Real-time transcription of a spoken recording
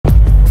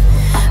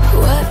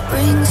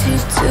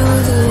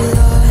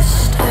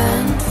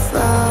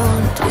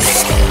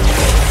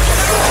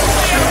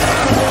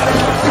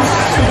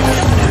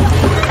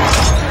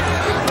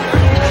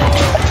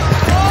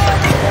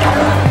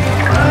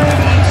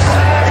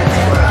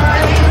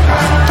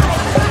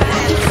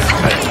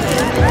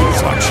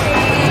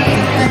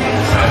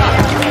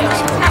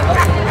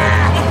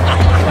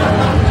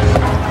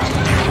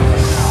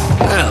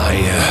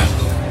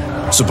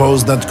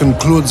suppose that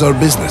concludes our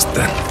business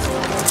then.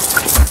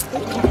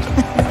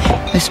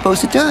 I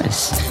suppose it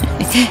does.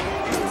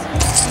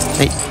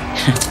 Wait.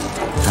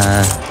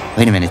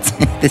 Wait a minute.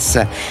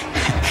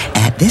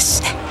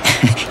 This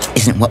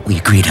isn't what we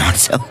agreed on,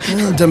 so...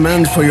 Well,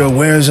 demand for your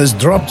wares has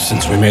dropped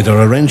since we made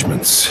our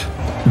arrangements.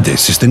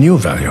 This is the new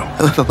value.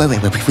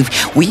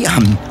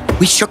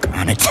 We shook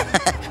on it.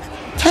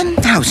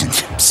 10,000.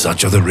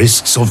 Such are the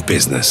risks of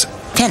business.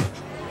 10.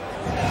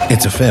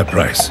 It's a fair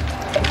price.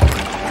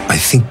 I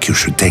think you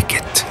should take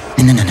it.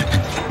 No.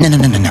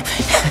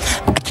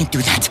 I can't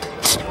do that.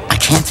 I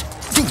can't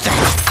do that.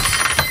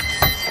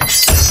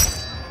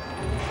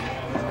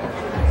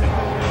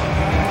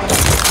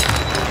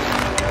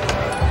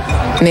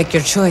 Make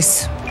your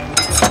choice.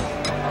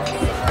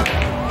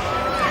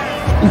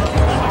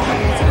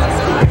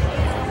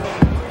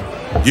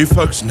 You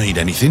folks need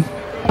anything?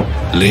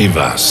 Leave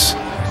us.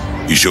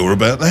 You sure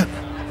about that?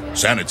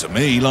 Sounded to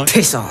me like...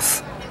 Piss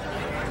off.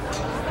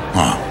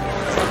 Oh.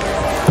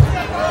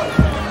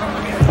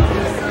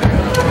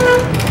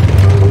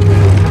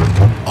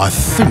 I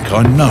think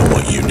I know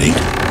what you need.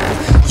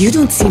 You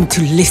don't seem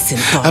to listen,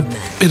 A Brannon.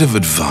 bit of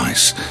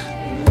advice.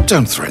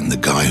 Don't threaten the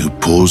guy who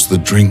pours the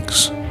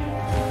drinks.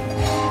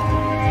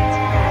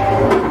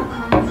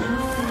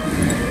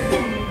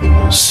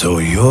 So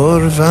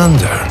you're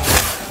Vander.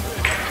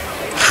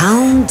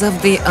 Hound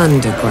of the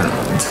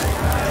Underground.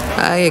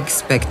 I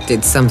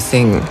expected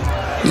something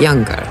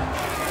younger.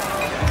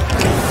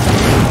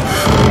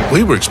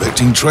 We were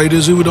expecting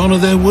traders who would honor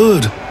their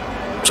word.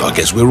 So I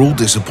guess we're all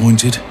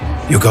disappointed.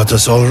 You got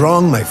us all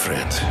wrong, my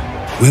friend.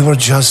 We were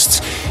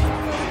just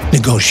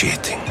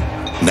negotiating.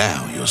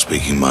 Now you're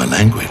speaking my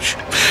language.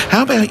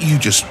 How about you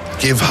just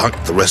give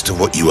Huck the rest of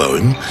what you owe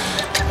him,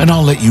 and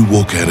I'll let you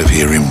walk out of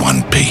here in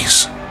one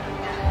piece.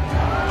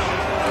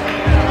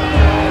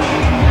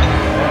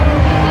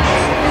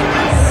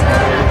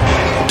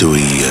 Do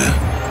we,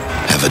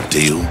 have a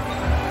deal?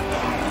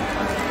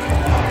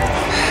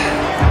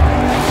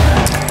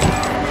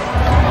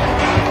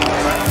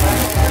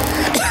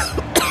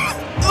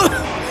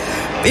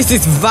 This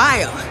is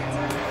vile.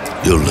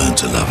 You'll learn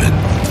to love it.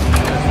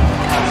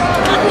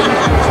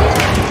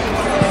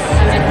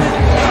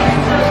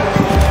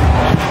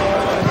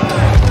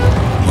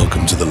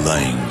 Welcome to the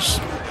lanes.